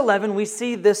verse 11, we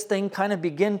see this thing kind of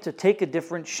begin to take a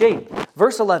different shape.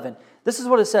 Verse 11, this is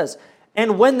what it says.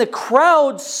 "And when the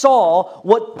crowd saw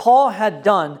what Paul had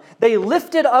done, they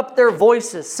lifted up their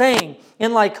voices, saying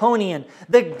in Lycaonian,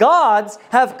 'The gods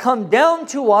have come down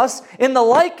to us in the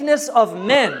likeness of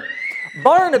men.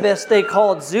 Barnabas they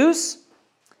called Zeus,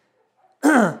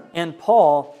 and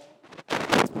Paul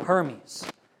Hermes.'"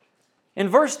 In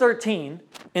verse 13,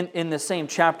 in the same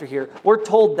chapter here, we're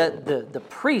told that the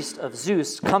priest of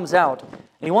Zeus comes out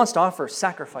and he wants to offer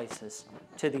sacrifices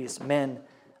to these men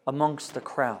amongst the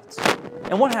crowds.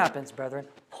 And what happens, brethren?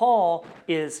 Paul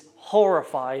is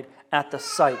horrified at the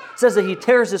sight. It says that he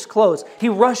tears his clothes. He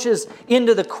rushes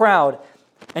into the crowd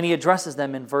and he addresses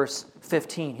them in verse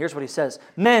 15. Here's what he says.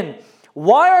 "Men,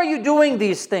 why are you doing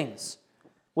these things?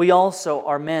 We also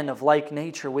are men of like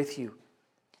nature with you.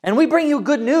 And we bring you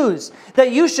good news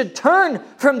that you should turn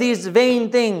from these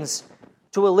vain things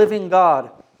to a living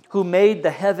God who made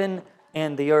the heaven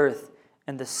and the earth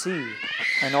and the sea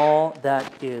and all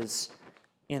that is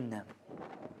in them."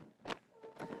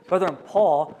 Brethren,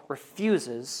 Paul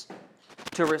refuses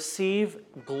to receive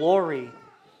glory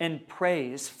and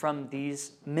praise from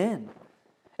these men.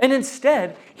 And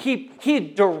instead,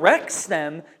 he directs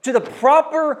them to the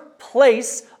proper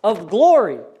place of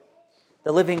glory,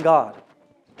 the living God,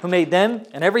 who made them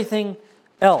and everything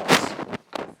else.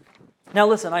 Now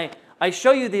listen, I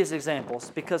show you these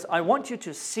examples because I want you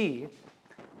to see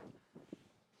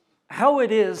how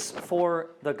it is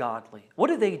for the godly. What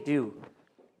do they do?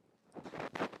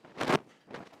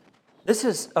 This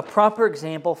is a proper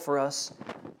example for us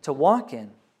to walk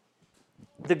in.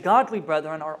 The godly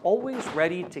brethren are always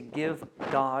ready to give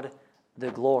God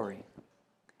the glory.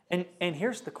 And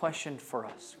here's the question for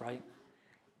us, right?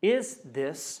 Is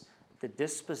this the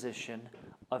disposition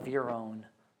of your own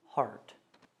heart?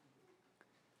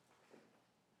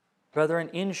 Brethren,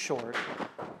 in short,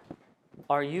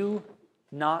 are you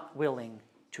not willing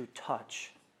to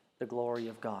touch the glory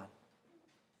of God?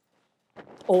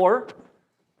 Or,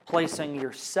 placing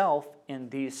yourself in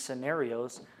these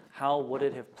scenarios, how would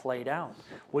it have played out?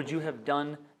 Would you have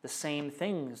done the same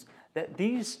things that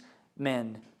these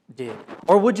men did?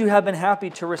 Or would you have been happy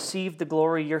to receive the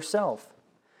glory yourself?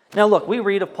 Now look, we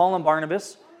read of Paul and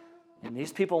Barnabas, and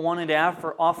these people wanted to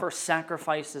offer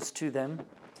sacrifices to them.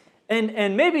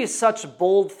 And maybe such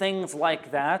bold things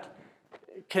like that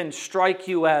can strike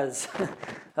you as,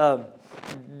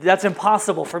 that's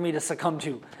impossible for me to succumb to.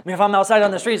 I mean, if I'm outside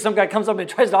on the street, some guy comes up and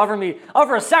tries to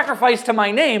offer a sacrifice to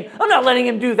my name, I'm not letting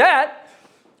him do that.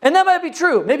 And that might be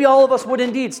true. Maybe all of us would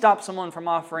indeed stop someone from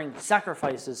offering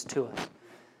sacrifices to us.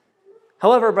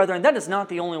 However, brethren, that is not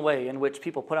the only way in which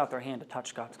people put out their hand to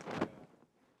touch God's glory.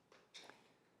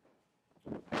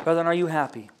 Brethren, are you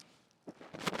happy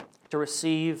to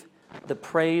receive the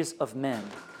praise of men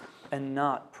and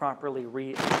not properly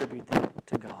reattribute them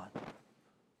to God?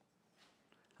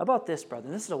 How about this,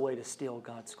 brethren? This is a way to steal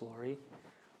God's glory.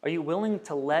 Are you willing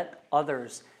to let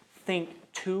others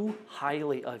think too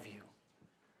highly of you?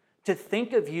 To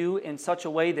think of you in such a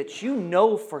way that you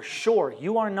know for sure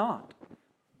you are not?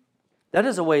 That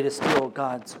is a way to steal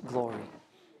God's glory.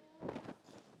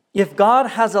 If God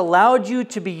has allowed you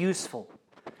to be useful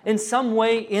in some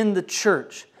way in the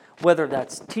church, whether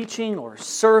that's teaching or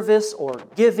service or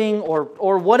giving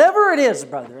or whatever it is,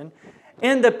 brethren,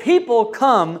 and the people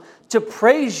come to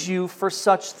praise you for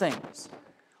such things,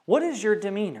 what is your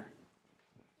demeanor?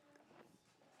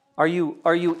 Are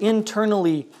you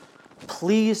internally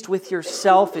pleased with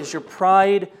yourself? Is your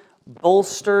pride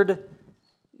bolstered?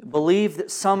 Believe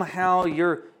that somehow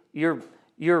you're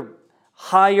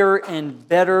higher and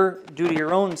better due to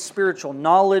your own spiritual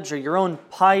knowledge or your own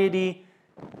piety,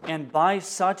 and by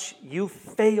such you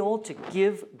fail to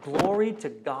give glory to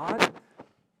God?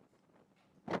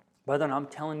 Brethren, I'm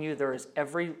telling you, there is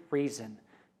every reason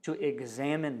to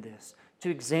examine this, to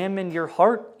examine your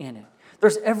heart in it.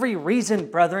 There's every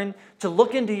reason, brethren, to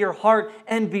look into your heart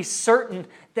and be certain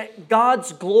that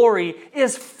God's glory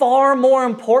is far more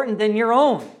important than your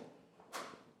own.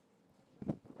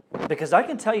 Because I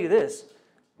can tell you this,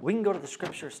 we can go to the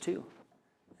Scriptures too,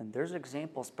 and there's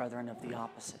examples, brethren, of the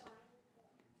opposite.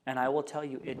 And I will tell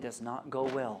you, it does not go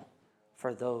well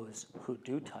for those who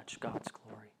do touch God's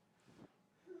glory.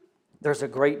 There's a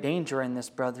great danger in this,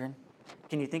 brethren.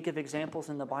 Can you think of examples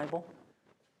in the Bible?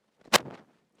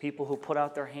 People who put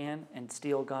out their hand and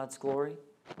steal God's glory?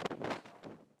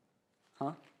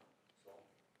 Huh?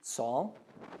 Saul?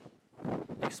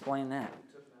 Explain that.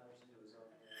 He took matters into his own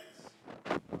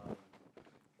hands.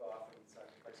 The offering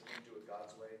sacrifice, he didn't do it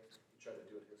God's way. He tried to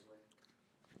do it his way.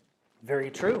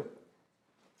 Very true.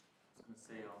 I was going to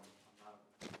say, I'm not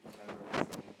remembering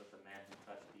his name, but the man who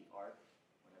touched the ark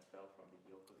when it fell from the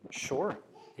yoke of the... Sure.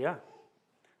 Yeah.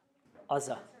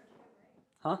 Uzzah.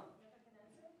 Huh?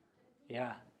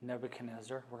 Yeah.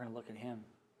 Nebuchadnezzar. We're going to look at him.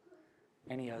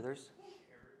 Any others?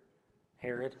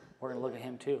 Herod. We're going to look at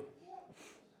him too.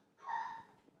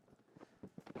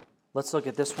 Let's look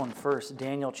at this one first.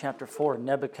 Daniel chapter 4.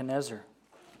 Nebuchadnezzar.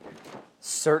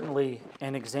 Certainly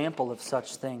an example of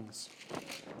such things.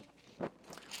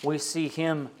 We see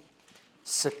him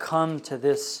succumb to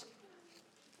this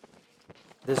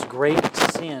great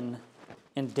sin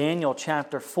in Daniel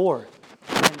chapter 4.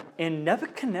 And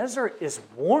Nebuchadnezzar is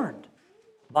warned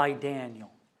by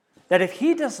Daniel that if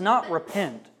he does not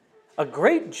repent, a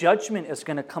great judgment is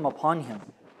going to come upon him.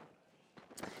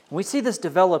 And we see this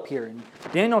develop here in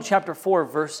Daniel chapter 4,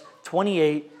 verse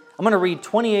 28. I'm going to read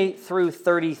 28 through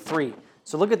 33.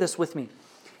 So look at this with me.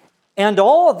 And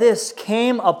all this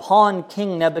came upon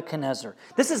King Nebuchadnezzar.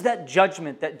 This is that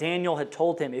judgment that Daniel had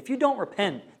told him. If you don't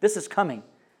repent, this is coming.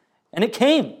 And it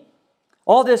came.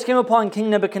 All this came upon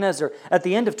King Nebuchadnezzar. At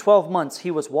the end of 12 months,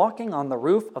 he was walking on the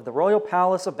roof of the royal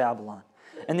palace of Babylon.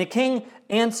 And the king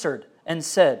answered and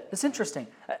said, it's interesting.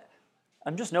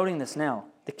 I'm just noting this now.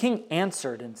 The king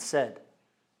answered and said,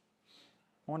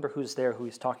 I wonder who's there, who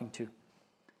he's talking to.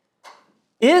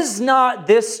 Is not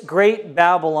this great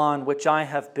Babylon which I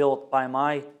have built by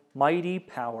my mighty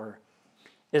power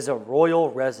is a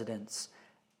royal residence,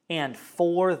 and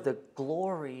for the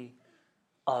glory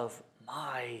of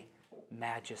my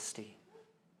majesty.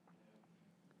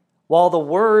 While the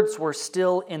words were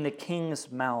still in the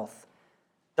king's mouth,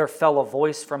 there fell a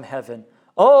voice from heaven.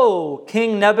 O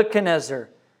King Nebuchadnezzar,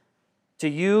 to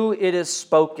you it is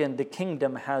spoken, the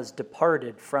kingdom has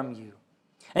departed from you.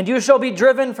 And you shall be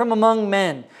driven from among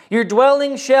men. Your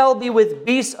dwelling shall be with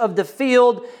beasts of the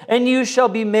field, and you shall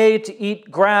be made to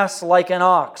eat grass like an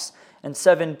ox. And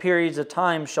 7 periods of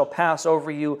time shall pass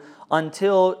over you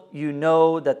until you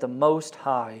know that the Most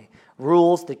High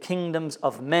rules the kingdoms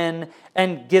of men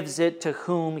and gives it to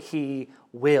whom he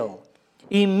will.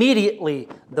 Immediately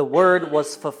the word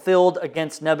was fulfilled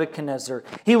against Nebuchadnezzar.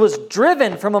 He was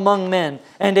driven from among men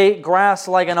and ate grass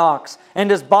like an ox,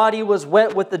 and his body was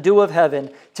wet with the dew of heaven,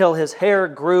 till his hair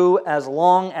grew as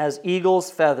long as eagle's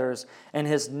feathers, and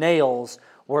his nails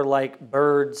were like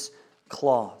birds'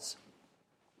 claws.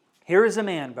 Here is a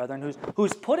man, brethren,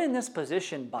 who's put in this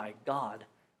position by God.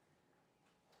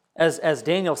 As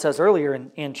Daniel says earlier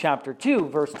in chapter 2,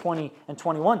 verse 20 and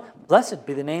 21, blessed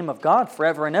be the name of God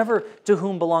forever and ever, to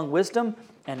whom belong wisdom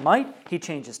and might. He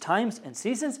changes times and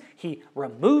seasons. He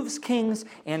removes kings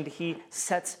and he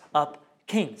sets up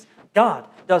kings. God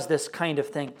does this kind of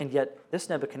thing, and yet this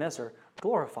Nebuchadnezzar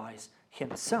glorifies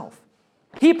himself.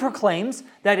 He proclaims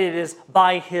that it is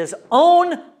by his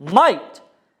own might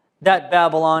that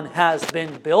Babylon has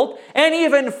been built, and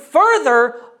even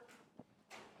further,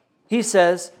 he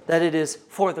says that it is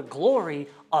for the glory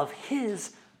of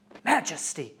his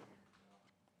majesty.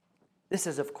 This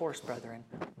is, of course, brethren,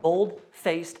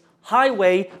 bold-faced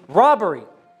highway robbery.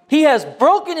 He has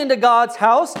broken into God's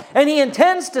house, and he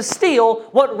intends to steal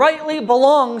what rightly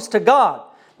belongs to God,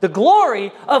 the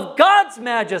glory of God's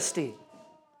majesty.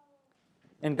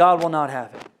 And God will not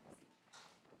have it.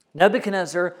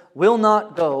 Nebuchadnezzar will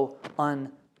not go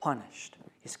unpunished.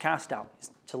 He's cast out. He's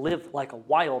to live like a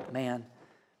wild man,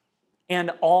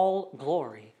 and all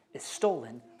glory is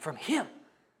stolen from him.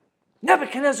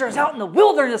 Nebuchadnezzar is out in the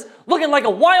wilderness looking like a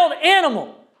wild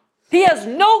animal. He has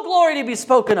no glory to be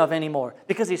spoken of anymore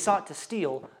because he sought to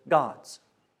steal God's.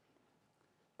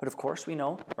 But of course we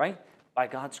know, right? By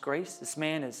God's grace, this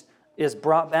man is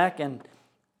brought back and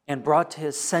brought to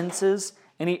his senses,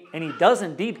 and he does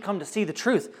indeed come to see the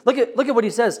truth. Look at what he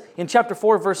says in chapter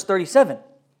 4, verse 37.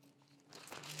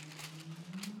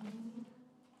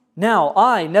 Now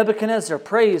I, Nebuchadnezzar,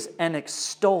 praise and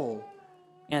extol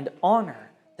and honor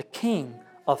the King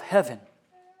of heaven.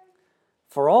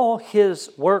 For all his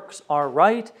works are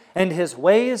right, and his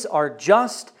ways are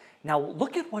just. Now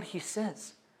look at what he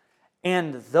says.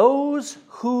 And those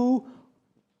who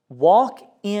walk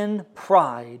in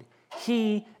pride,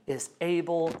 he is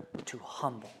able to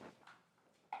humble.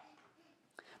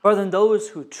 Rather than those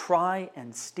who try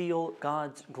and steal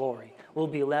God's glory will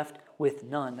be left with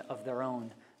none of their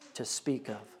own to speak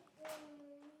of.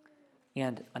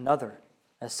 And another,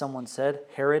 as someone said,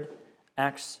 Herod,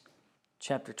 Acts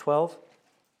chapter 12.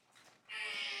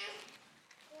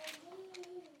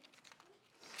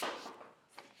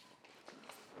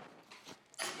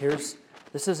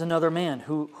 This is another man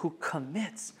who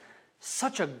commits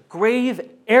such a grave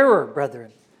error,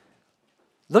 brethren.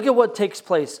 Look at what takes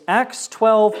place. Acts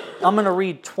 12, I'm going to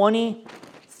read 20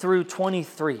 through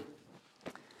 23.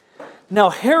 Now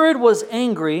Herod was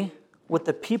angry with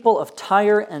the people of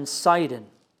Tyre and Sidon,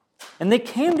 and they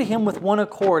came to him with one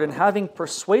accord, and having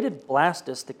persuaded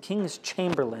Blastus, the king's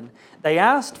chamberlain, they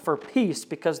asked for peace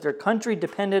because their country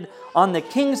depended on the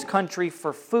king's country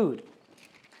for food.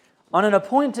 On an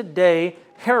appointed day,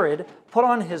 Herod put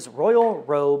on his royal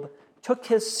robe, took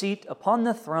his seat upon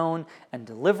the throne, and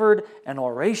delivered an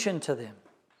oration to them.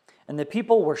 And the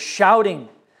people were shouting,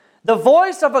 "The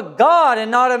voice of a God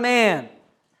and not a man!"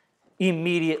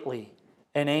 Immediately,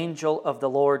 an angel of the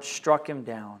Lord struck him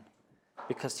down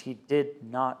because he did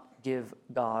not give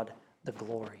God the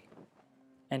glory.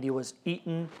 And he was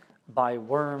eaten by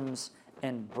worms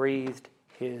and breathed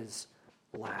his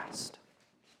last.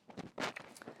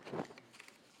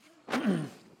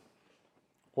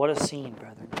 What a scene,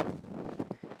 brethren.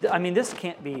 I mean, this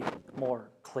can't be more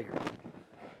clear.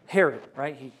 Herod,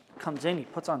 right? He comes in, he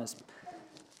puts on his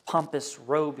pompous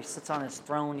robe, he sits on his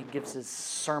throne, he gives his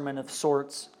sermon of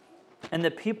sorts, and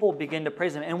the people begin to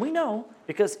praise him. And we know,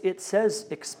 because it says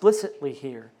explicitly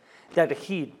here, that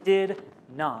he did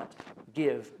not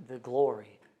give the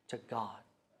glory to God.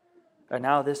 And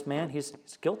now this man, he's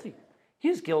guilty.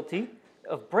 He's guilty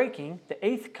of breaking the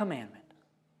 8th commandment.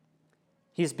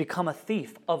 He's become a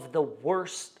thief of the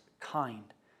worst kind.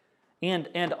 And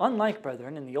unlike,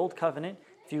 brethren, in the Old Covenant,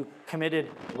 if you committed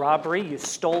robbery, you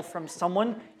stole from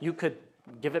someone, you could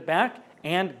give it back,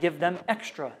 and give them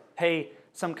extra, pay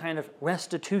some kind of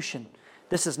restitution.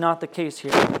 This is not the case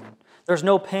here. There's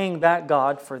no paying back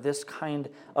God for this kind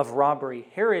of robbery.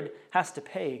 Herod has to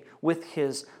pay with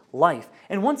his life.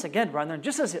 And once again, brethren,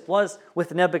 just as it was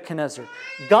with Nebuchadnezzar,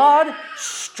 God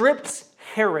strips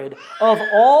Herod of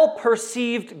all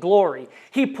perceived glory.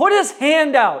 He put his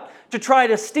hand out to try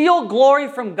to steal glory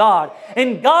from God,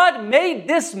 and God made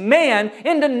this man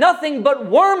into nothing but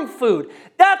worm food.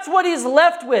 That's what he's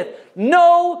left with.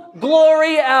 No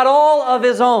glory at all of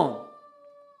his own.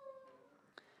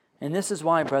 And this is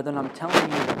why, brethren, I'm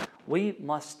telling you, we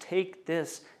must take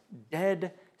this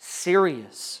dead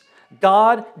serious.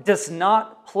 God does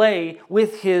not play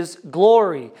with his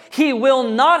glory. He will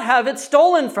not have it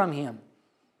stolen from him.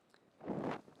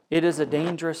 It is a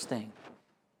dangerous thing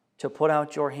to put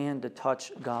out your hand to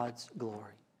touch God's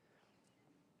glory.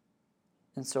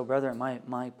 And so, brethren,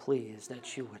 my plea is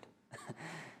that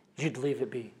you'd leave it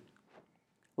be.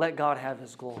 Let God have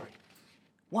his glory.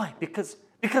 Why? Because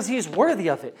he's worthy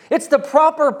of it. It's the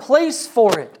proper place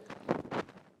for it.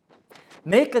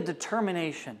 Make a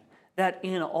determination that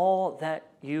in all that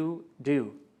you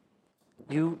do,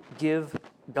 you give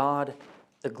God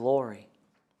the glory.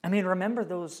 I mean, remember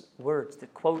those words, the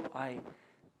quote I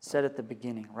said at the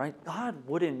beginning, right? God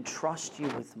would entrust you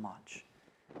with much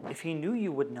if he knew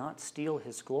you would not steal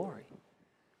his glory.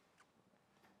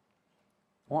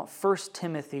 I want 1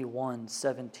 Timothy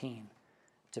 1:17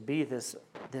 to be this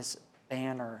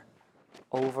banner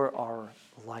over our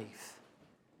life.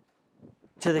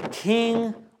 To the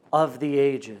King of the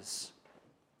ages,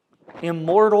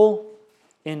 immortal,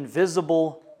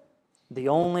 invisible, the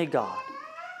only God,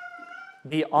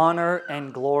 be honor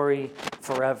and glory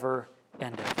forever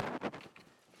and ever.